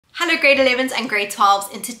Hello grade 11s and grade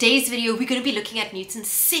 12s. In today's video, we're going to be looking at Newton's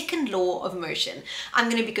second law of motion. I'm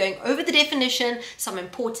going to be going over the definition, some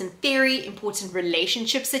important theory, important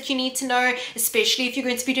relationships that you need to know, especially if you're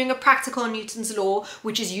going to be doing a practical on Newton's law,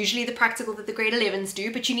 which is usually the practical that the grade 11s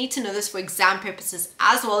do, but you need to know this for exam purposes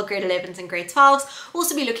as well, grade 11s and grade 12s.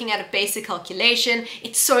 Also be looking at a basic calculation.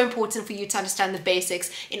 It's so important for you to understand the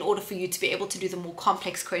basics in order for you to be able to do the more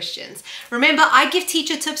complex questions. Remember, I give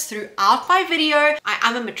teacher tips throughout my video. I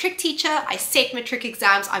am a matric teacher, I set matric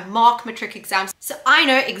exams, I mark matric exams, so I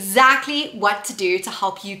know exactly what to do to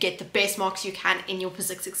help you get the best marks you can in your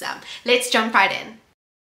physics exam. Let's jump right in.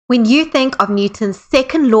 When you think of Newton's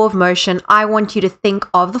second law of motion, I want you to think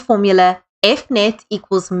of the formula F net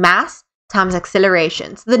equals mass times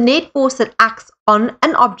acceleration. So the net force that acts on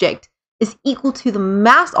an object is equal to the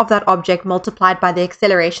mass of that object multiplied by the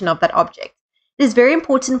acceleration of that object. It is very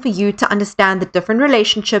important for you to understand the different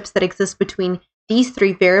relationships that exist between these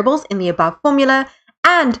three variables in the above formula,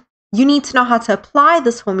 and you need to know how to apply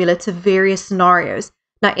this formula to various scenarios.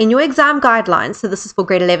 Now, in your exam guidelines, so this is for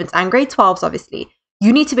grade 11s and grade 12s, obviously,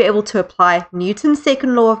 you need to be able to apply Newton's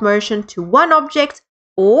second law of motion to one object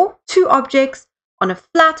or two objects on a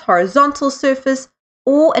flat horizontal surface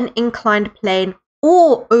or an inclined plane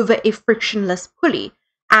or over a frictionless pulley.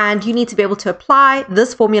 And you need to be able to apply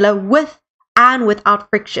this formula with and without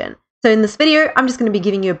friction. So in this video, I'm just going to be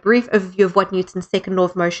giving you a brief overview of what Newton's second law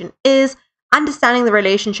of motion is, understanding the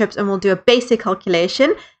relationships, and we'll do a basic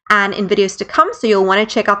calculation. And in videos to come, so you'll want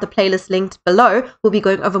to check out the playlist linked below, we'll be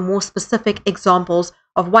going over more specific examples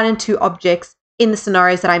of one and two objects in the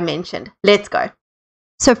scenarios that I mentioned. Let's go.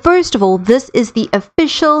 So first of all, this is the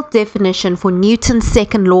official definition for Newton's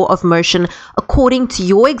second law of motion according to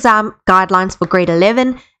your exam guidelines for grade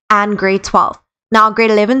 11 and grade 12. Now, grade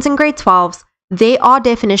 11s and grade 12s, there are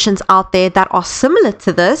definitions out there that are similar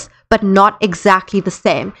to this, but not exactly the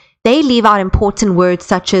same. They leave out important words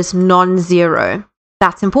such as non-zero.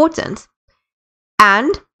 That's important.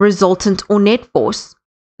 And resultant or net force.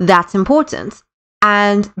 That's important.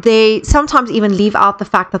 And they sometimes even leave out the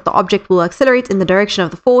fact that the object will accelerate in the direction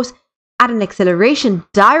of the force at an acceleration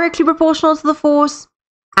directly proportional to the force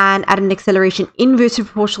and at an acceleration inversely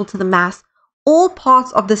proportional to the mass. All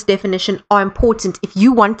parts of this definition are important if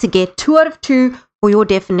you want to get 2 out of 2 for your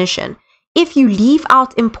definition. If you leave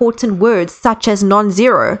out important words such as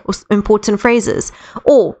non-zero or important phrases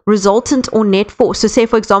or resultant or net force, so say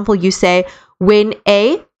for example you say when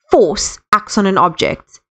a force acts on an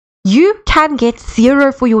object, you can get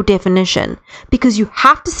 0 for your definition because you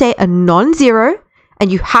have to say a non-zero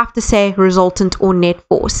and you have to say resultant or net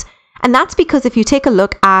force. And that's because if you take a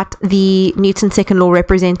look at the Newton's second law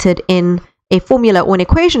represented in a formula or an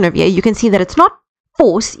equation over here, you can see that it's not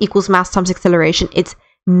force equals mass times acceleration, it's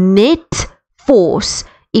net force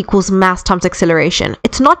equals mass times acceleration.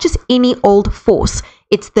 It's not just any old force,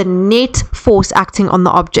 it's the net force acting on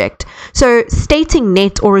the object. So stating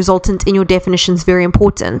net or resultant in your definition is very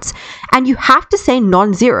important. And you have to say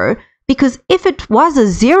non-zero because if it was a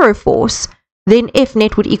zero force, then F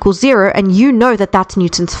net would equal 0, and you know that that's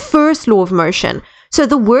Newton's first law of motion. So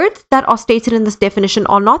the words that are stated in this definition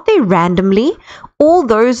are not there randomly. All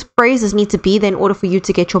those phrases need to be there in order for you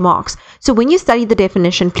to get your marks. So when you study the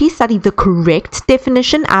definition, please study the correct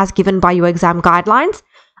definition as given by your exam guidelines.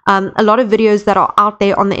 A lot of videos that are out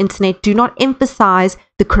there on the internet do not emphasize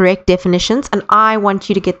the correct definitions, and I want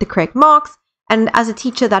you to get the correct marks. And as a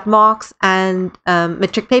teacher that marks and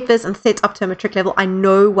matric papers and sets up to a matric level, I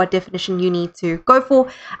know what definition you need to go for,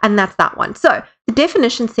 and that's that one. So the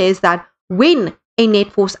definition says that when a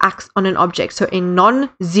net force acts on an object, so a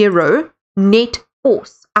non-zero net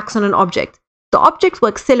force acts on an object, the object will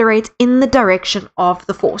accelerate in the direction of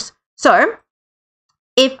the force. So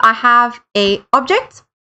if I have a object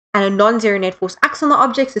and a non-zero net force acts on the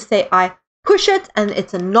object, so say I push it and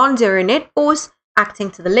it's a non-zero net force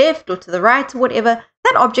acting to the left or to the right or whatever,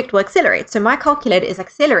 that object will accelerate. So my calculator is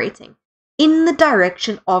accelerating in the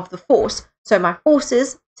direction of the force. So my force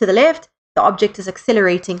is to the left, the object is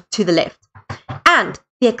accelerating to the left. And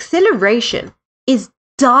the acceleration is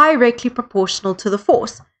directly proportional to the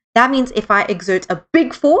force. That means if I exert a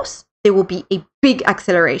big force, there will be a big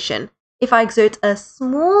acceleration. If I exert a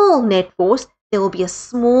small net force, there will be a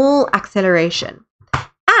small acceleration.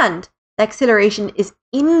 And the acceleration is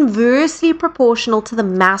inversely proportional to the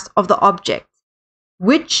mass of the object,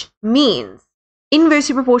 which means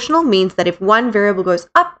inversely proportional means that if one variable goes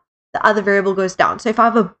up, the other variable goes down. So if I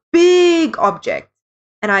have a big object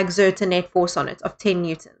and I exert a net force on it of 10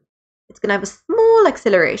 newtons, it's going to have a small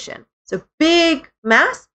acceleration. So big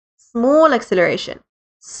mass, small acceleration.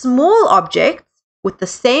 Small object with the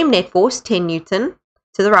same net force, 10 newton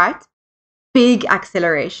to the right, big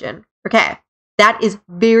acceleration. Okay, that is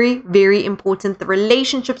very, very important. The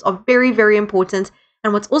relationships are very, very important.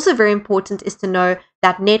 And what's also very important is to know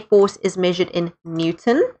that net force is measured in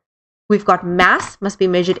Newton. We've got mass must be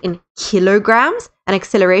measured in kilograms and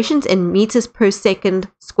accelerations in meters per second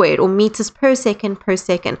squared, or meters per second per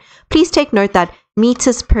second. Please take note that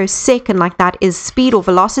meters per second like that is speed or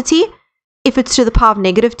velocity. If it's to the power of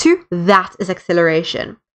 -2, that is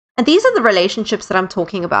acceleration. And these are the relationships that I'm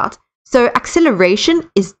talking about. So acceleration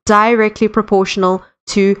is directly proportional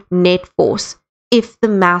to net force if the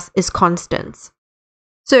mass is constant.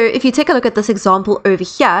 So if you take a look at this example over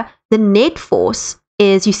here, the net force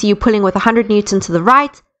is, you see you're pulling with 100 Newton to the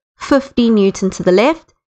right, 50 Newton to the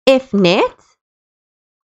left. F net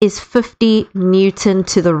is 50 Newton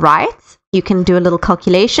to the right. You can do a little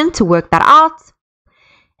calculation to work that out.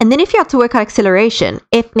 And then if you have to work out acceleration,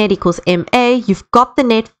 F net equals ma. You've got the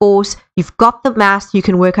net force, you've got the mass, you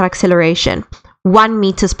can work out acceleration. 1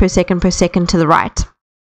 meters per second to the right.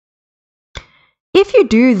 If you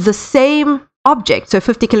do the same object, so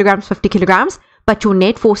 50 kilograms, but your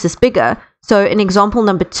net force is bigger. So in example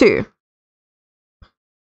number 2,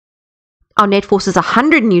 our net force is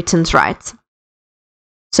 100 newtons, right?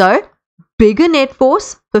 So bigger net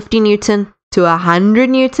force, 50 Newton to 100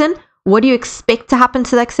 Newton. What do you expect to happen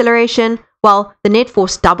to the acceleration? Well, the net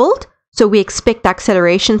force doubled, so we expect the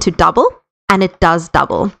acceleration to double, and it does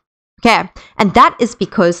double. Okay, and that is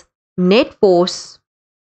because net force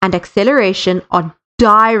and acceleration are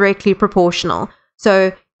directly proportional.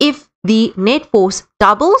 So if the net force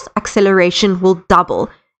doubles, acceleration will double.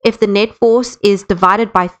 If the net force is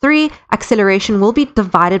divided by 3, acceleration will be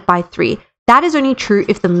divided by 3. That is only true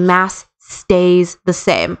if the mass stays the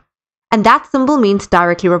same. And that symbol means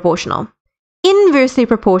directly proportional. Inversely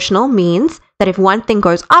proportional means that if one thing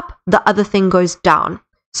goes up, the other thing goes down.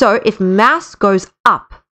 So if mass goes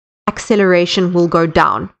up, acceleration will go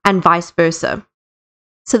down, and vice versa.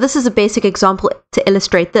 So this is a basic example to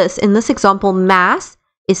illustrate this. In this example, mass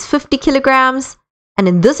is 50 kilograms, and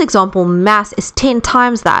in this example, mass is 10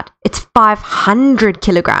 times that. It's 500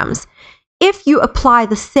 kilograms. If you apply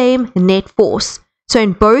the same net force, so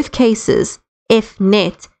in both cases, F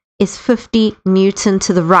net is 50 Newton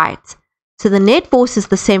to the right. So the net force is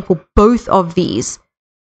the same for both of these.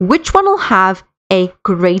 Which one will have a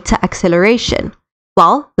greater acceleration?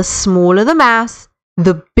 Well, the smaller the mass,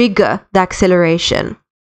 the bigger the acceleration.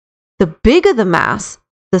 The bigger the mass,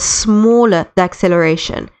 the smaller the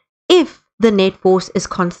acceleration, if the net force is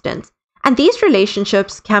constant. And these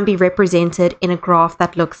relationships can be represented in a graph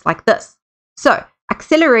that looks like this. So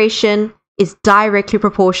acceleration is directly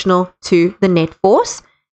proportional to the net force.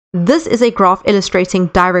 This is a graph illustrating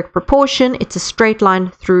direct proportion. It's a straight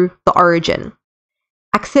line through the origin.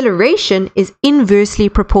 Acceleration is inversely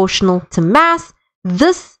proportional to mass.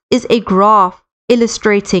 This is a graph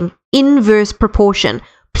illustrating inverse proportion.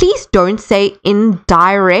 Please don't say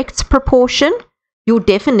indirect proportion. Your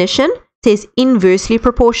definition says inversely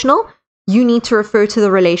proportional. You need to refer to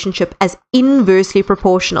the relationship as inversely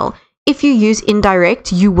proportional. If you use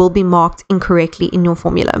indirect, you will be marked incorrectly in your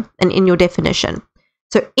formula and in your definition.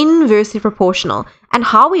 So inversely proportional. And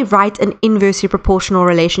how we write an inversely proportional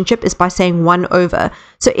relationship is by saying 1 over.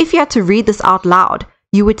 So if you had to read this out loud,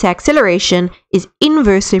 you would say acceleration is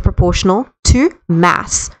inversely proportional to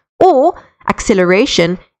mass, or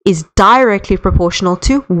acceleration is directly proportional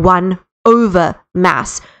to 1 over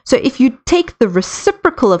mass. So if you take the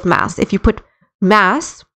reciprocal of mass, if you put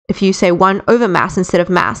mass, if you say 1 over mass instead of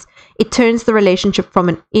mass, it turns the relationship from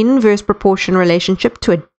an inverse proportion relationship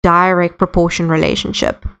to a direct proportion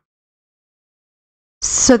relationship.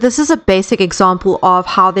 So this is a basic example of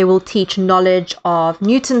how they will teach knowledge of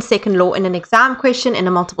Newton's second law in an exam question, in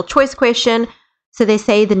a multiple choice question. So they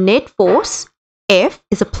say the net force, F,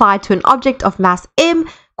 is applied to an object of mass m,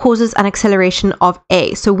 causes an acceleration of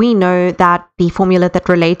a. So we know that the formula that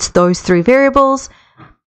relates those 3 variables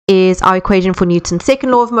is our equation for Newton's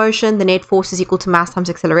second law of motion. The net force is equal to mass times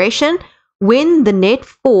acceleration. When the net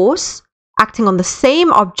force acting on the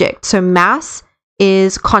same object, so mass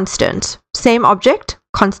is constant, same object,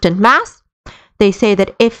 constant mass, they say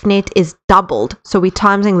that F net is doubled. So we're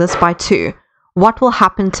timesing this by 2. What will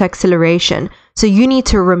happen to acceleration? So you need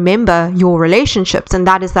to remember your relationships, and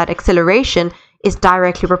that is that acceleration is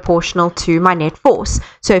directly proportional to my net force.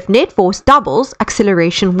 So if net force doubles,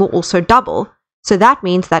 acceleration will also double. So that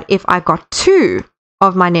means that if I got 2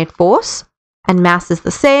 of my net force and mass is the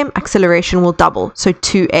same, acceleration will double. So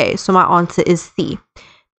 2a. So my answer is C.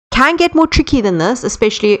 Can get more tricky than this,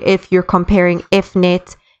 especially if you're comparing F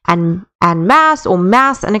net and mass, or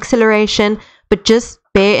mass and acceleration, but just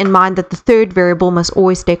bear in mind that the third variable must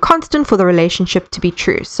always stay constant for the relationship to be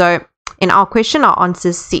true. So In our question, our answer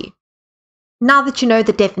is C. Now that you know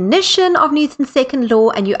the definition of Newton's second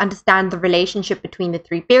law and you understand the relationship between the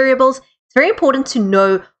three variables, it's very important to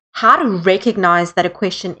know how to recognize that a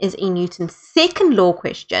question is a Newton's second law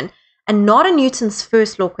question and not a Newton's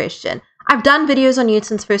first law question. I've done videos on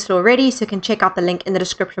Newton's first law already, so you can check out the link in the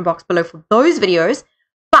description box below for those videos.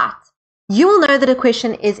 But you will know that a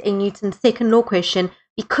question is a Newton's second law question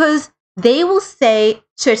because they will say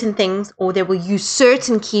certain things or they will use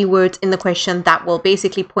certain keywords in the question that will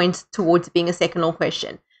basically point towards being a second law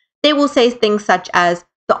question. They will say things such as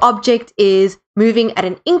the object is moving at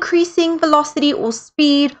an increasing velocity or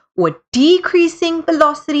speed or decreasing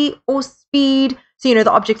velocity or speed. So,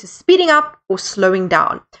 the object is speeding up or slowing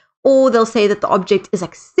down. Or they'll say that the object is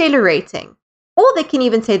accelerating. Or they can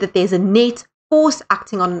even say that there's a net force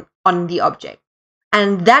acting on the object.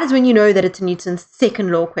 And that is when you know that it's a Newton's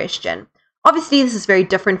second law question. Obviously, this is very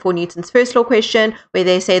different for Newton's first law question, where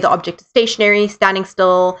they say the object is stationary, standing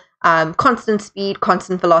still, constant speed,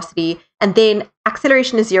 constant velocity, and then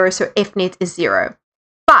acceleration is 0, so F net is 0.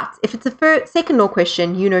 But if it's a second law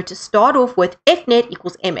question, you know to start off with F net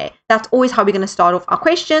equals ma. That's always how we're going to start off our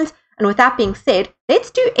questions. And with that being said, let's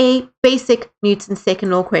do a basic Newton's second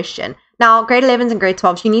law question. Now, grade 11s and grade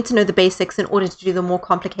 12s, you need to know the basics in order to do the more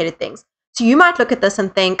complicated things. So you might look at this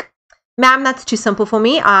and think, ma'am, that's too simple for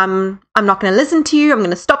me. I'm not going to listen to you. I'm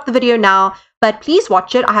going to stop the video now. But please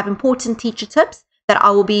watch it. I have important teacher tips that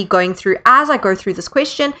I will be going through as I go through this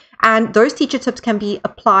question. And those teacher tips can be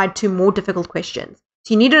applied to more difficult questions.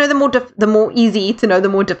 So you need to know the more easy to know the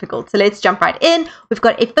more difficult. So let's jump right in. We've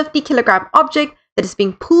got a 50 kilogram object that is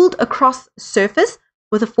being pulled across a surface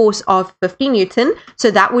with a force of 50 Newton. So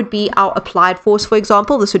that would be our applied force, for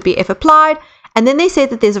example. This would be F applied. And then they say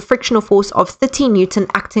that there's a frictional force of 30 Newton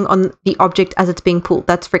acting on the object as it's being pulled.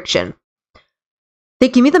 That's friction. They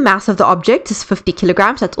give me the mass of the object is 50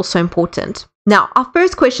 kilograms. That's also important. Now, our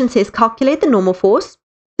first question says calculate the normal force.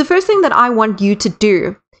 The first thing that I want you to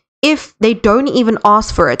do, if they don't even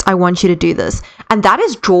ask for it, I want you to do this. And that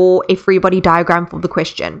is draw a free body diagram for the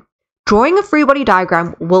question. Drawing a free body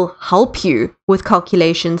diagram will help you with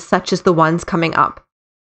calculations such as the ones coming up.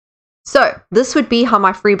 So this would be how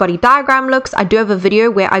my free body diagram looks. I do have a video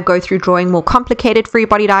where I go through drawing more complicated free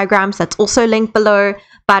body diagrams. That's also linked below.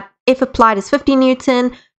 But F applied is 50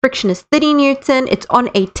 Newton, friction is 30 Newton. It's on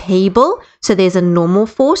a table. So there's a normal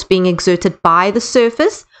force being exerted by the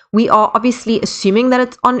surface. We are obviously assuming that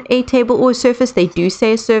it's on a table or a surface. They do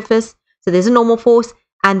say a surface. So there's a normal force.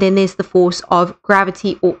 And then there's the force of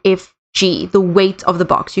gravity or Fg, the weight of the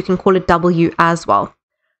box. You can call it W as well.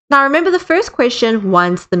 Now remember the first question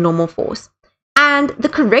wants the normal force. And the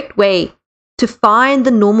correct way to find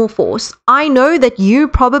the normal force, I know that you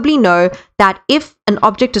probably know that if an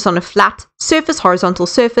object is on a flat surface, horizontal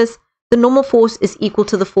surface, the normal force is equal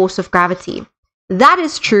to the force of gravity. That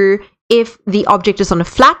is true if the object is on a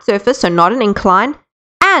flat surface, so not an incline,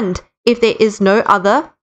 and if there is no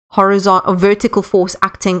other horizontal or vertical force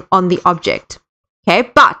acting on the object.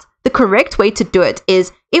 Okay, but the correct way to do it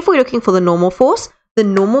is if we're looking for the normal force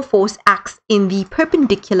acts in the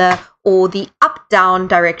perpendicular or the up-down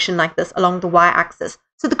direction like this along the y-axis.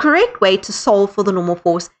 So the correct way to solve for the normal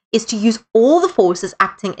force is to use all the forces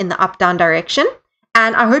acting in the up-down direction.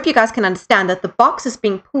 And I hope you guys can understand that the box is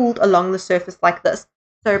being pulled along the surface like this.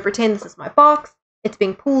 So pretend this is my box. It's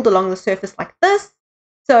being pulled along the surface like this.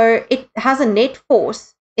 So it has a net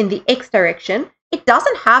force in the x direction. It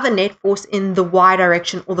doesn't have a net force in the y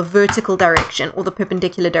direction or the vertical direction or the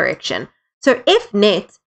perpendicular direction. So F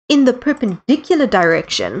net in the perpendicular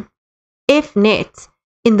direction, F net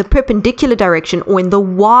in the perpendicular direction or in the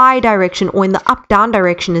y direction or in the up-down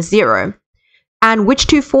direction is 0. And which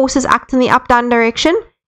two forces act in the up-down direction?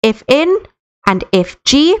 Fn and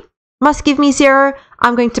Fg must give me 0.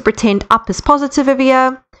 I'm going to pretend up is positive over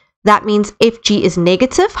here. That means Fg is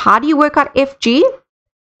negative. How do you work out Fg?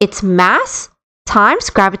 It's mass times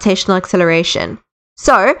gravitational acceleration.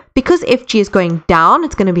 So because Fg is going down,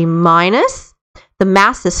 it's going to be minus. The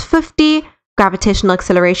mass is 50. Gravitational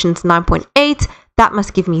acceleration is 9.8. That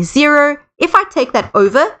must give me 0. If I take that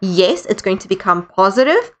over, yes, it's going to become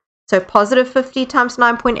positive. So positive 50 times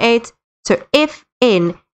 9.8. So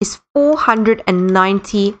Fn is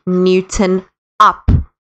 490 Newton up.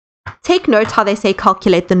 Take note how they say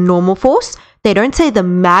calculate the normal force. They don't say the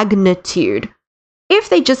magnitude. If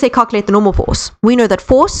they just say calculate the normal force, we know that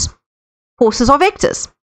forces are vectors.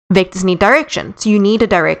 Vectors need direction, so you need a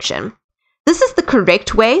direction. This is the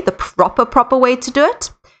correct way, the proper way to do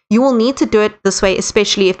it. You will need to do it this way,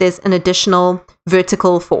 especially if there's an additional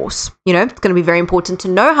vertical force. It's going to be very important to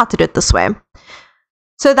know how to do it this way.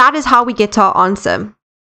 So that is how we get to our answer.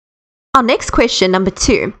 Our next question, number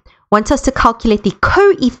 2. wants us to calculate the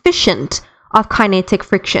coefficient of kinetic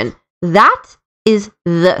friction. That is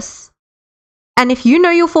this. And if you know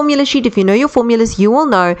your formula sheet, if you know your formulas, you will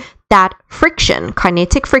know that friction,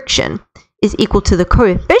 kinetic friction, is equal to the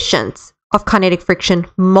coefficient of kinetic friction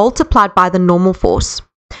multiplied by the normal force.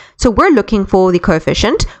 So we're looking for the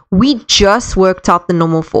coefficient. We just worked out the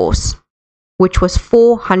normal force, which was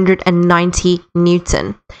 490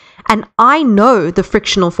 Newton. And I know the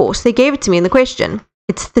frictional force. They gave it to me in the question.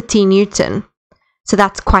 It's 30 Newton. So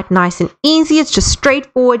that's quite nice and easy. It's just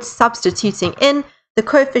straightforward substituting in. The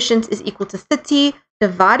coefficient is equal to 30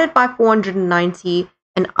 divided by 490,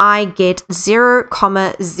 and I get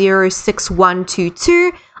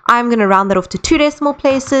 0,06122. I'm going to round that off to 2 decimal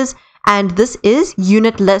places, and this is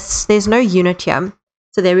unitless. There's no unit here.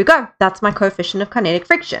 So there we go. That's my coefficient of kinetic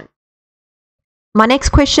friction. My next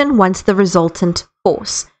question wants the resultant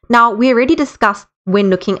force. Now, we already discussed when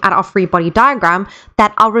looking at our free body diagram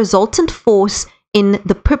that our resultant force in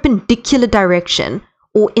the perpendicular direction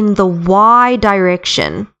or in the y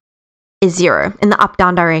direction is 0, in the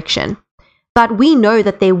up-down direction. But we know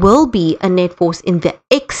that there will be a net force in the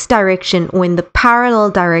x direction or in the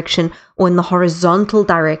parallel direction or in the horizontal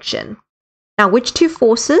direction. Now, which two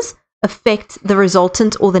forces affect the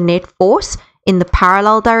resultant or the net force in the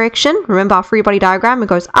parallel direction? Remember our free body diagram, it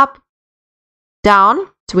goes up, down.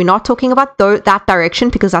 So we're not talking about that direction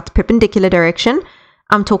because that's perpendicular direction.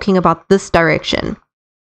 I'm talking about this direction.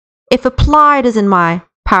 If applied is in my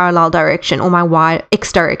parallel direction or my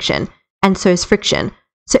x direction, and so is friction.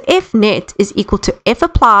 So F net is equal to F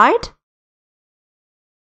applied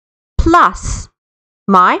plus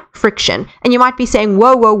my friction. And you might be saying,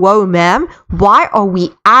 whoa, ma'am, why are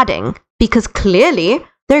we adding? Because clearly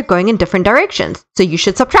they're going in different directions. So you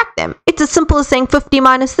should subtract them. It's as simple as saying 50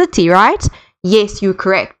 minus 30, right? Yes, you're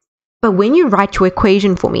correct. But when you write your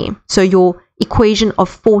equation for me, so your equation of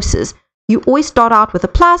forces, you always start out with a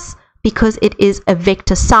plus because it is a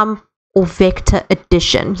vector sum or vector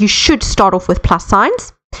addition. You should start off with plus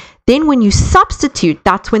signs. Then when you substitute,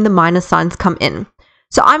 that's when the minus signs come in.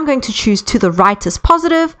 So I'm going to choose to the right as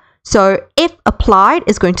positive. So F applied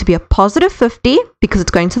is going to be a positive 50 because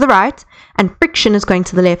it's going to the right, and friction is going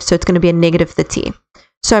to the left, so it's going to be a negative 30.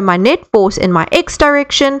 So my net force in my x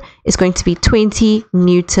direction is going to be 20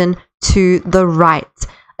 Newton to the right.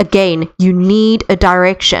 Again, you need a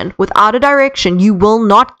direction. Without a direction, you will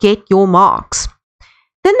not get your marks.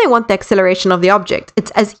 Then they want the acceleration of the object.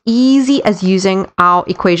 It's as easy as using our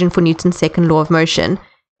equation for Newton's second law of motion.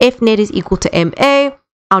 F net is equal to ma.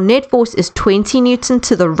 Our net force is 20 Newton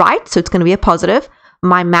to the right, so it's going to be a positive.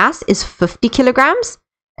 My mass is 50 kilograms.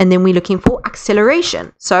 And then we're looking for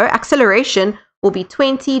acceleration. So acceleration will be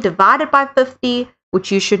 20 divided by 50,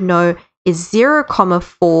 which you should know is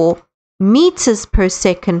 0,4 meters per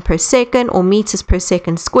second or meters per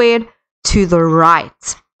second squared to the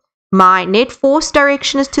right. My net force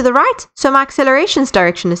direction is to the right, so my acceleration's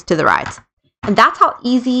direction is to the right. And that's how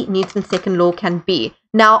easy Newton's second law can be.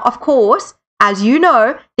 Now, of course, as you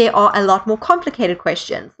know, there are a lot more complicated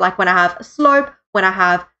questions, like when I have a slope, when I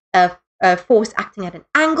have a force acting at an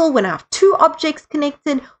angle, when I have two objects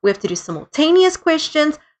connected, we have to do simultaneous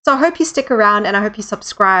questions. So I hope you stick around and I hope you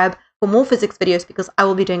subscribe for more physics videos because I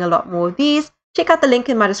will be doing a lot more of these. Check out the link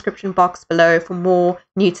in my description box below for more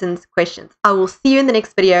Newton's questions. I will see you in the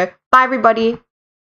next video. Bye, everybody.